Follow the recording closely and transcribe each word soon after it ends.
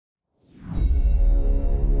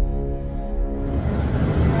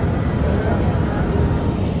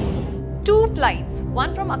flights,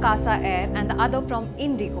 one from Akasa Air and the other from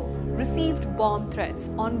IndiGo, received bomb threats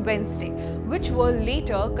on Wednesday, which were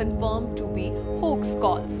later confirmed to be hoax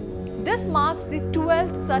calls. This marks the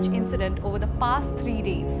 12th such incident over the past 3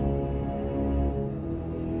 days.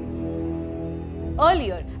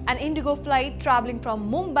 Earlier, an IndiGo flight travelling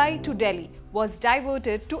from Mumbai to Delhi was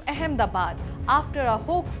diverted to Ahmedabad after a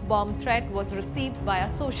hoax bomb threat was received via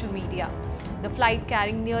social media. The flight,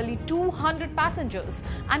 carrying nearly 200 passengers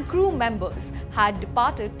and crew members, had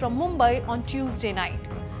departed from Mumbai on Tuesday night.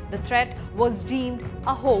 The threat was deemed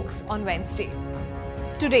a hoax on Wednesday.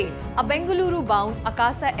 Today, a Bengaluru-bound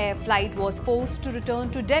Akasa Air flight was forced to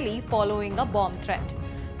return to Delhi following a bomb threat.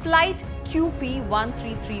 Flight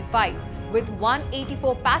QP1335 with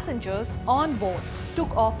 184 passengers on board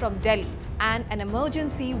took off from Delhi, and an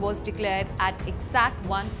emergency was declared at exact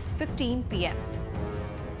 1:15 p.m.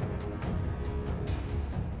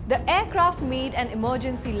 The aircraft made an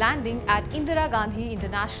emergency landing at Indira Gandhi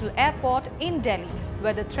International Airport in Delhi,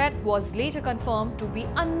 where the threat was later confirmed to be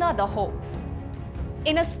another hoax.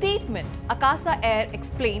 In a statement, Akasa Air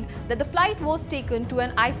explained that the flight was taken to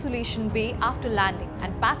an isolation bay after landing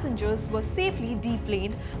and passengers were safely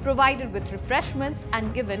deplaned, provided with refreshments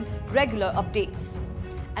and given regular updates.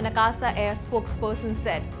 An Akasa Air spokesperson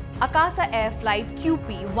said, Akasa Air flight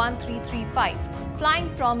QP1335 flying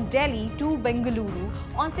from Delhi to Bengaluru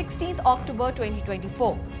on 16th October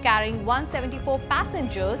 2024, carrying 174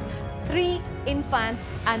 passengers, 3 infants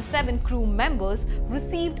and 7 crew members,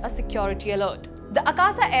 received a security alert. The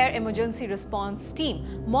Akasa Air emergency response team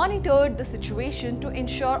monitored the situation to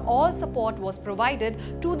ensure all support was provided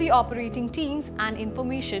to the operating teams and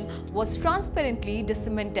information was transparently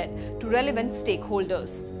disseminated to relevant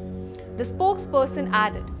stakeholders. The spokesperson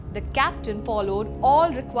added, the captain followed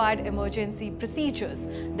all required emergency procedures,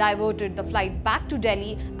 diverted the flight back to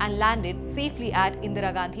Delhi and landed safely at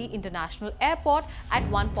Indira Gandhi International Airport at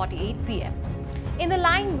 1:48 p.m. In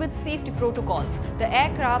line with safety protocols, the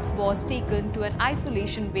aircraft was taken to an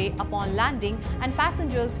isolation bay upon landing and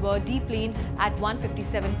passengers were deplaned at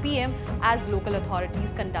 1:57 p.m. as local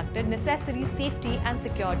authorities conducted necessary safety and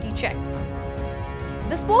security checks.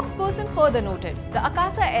 The spokesperson further noted, the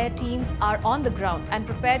Akasa Air teams are on the ground and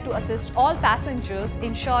prepared to assist all passengers,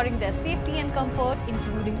 ensuring their safety and comfort,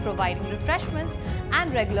 including providing refreshments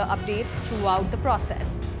and regular updates throughout the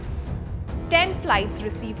process. 10 flights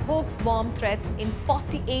received hoax bomb threats in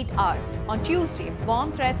 48 hours. On Tuesday,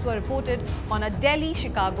 bomb threats were reported on a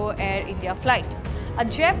Delhi-Chicago Air India flight, a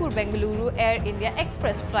Jaipur-Bengaluru Air India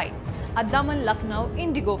Express flight, a Daman-Lucknow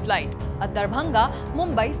IndiGo flight, a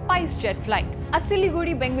Darbhanga-Mumbai SpiceJet flight, a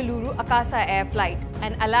Siliguri-Bengaluru Akasa Air flight,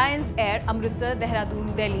 an Alliance Air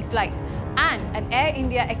Amritsar-Dehradun Delhi flight, and an Air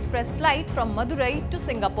India Express flight from Madurai to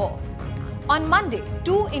Singapore. On Monday,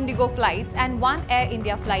 2 IndiGo flights and 1 Air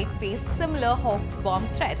India flight faced similar hoax bomb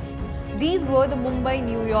threats. These were the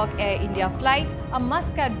Mumbai-New York Air India flight, a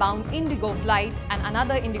Muscat-bound IndiGo flight and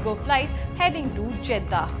another IndiGo flight heading to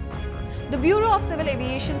Jeddah. The Bureau of Civil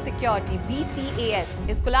Aviation Security (BCAS)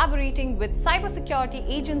 is collaborating with cybersecurity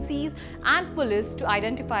agencies and police to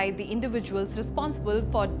identify the individuals responsible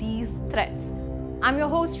for these threats. I'm your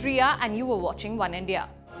host Riya and you were watching Oneindia.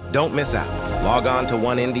 Don't miss out. Log on to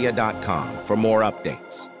oneindia.com for more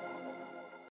updates.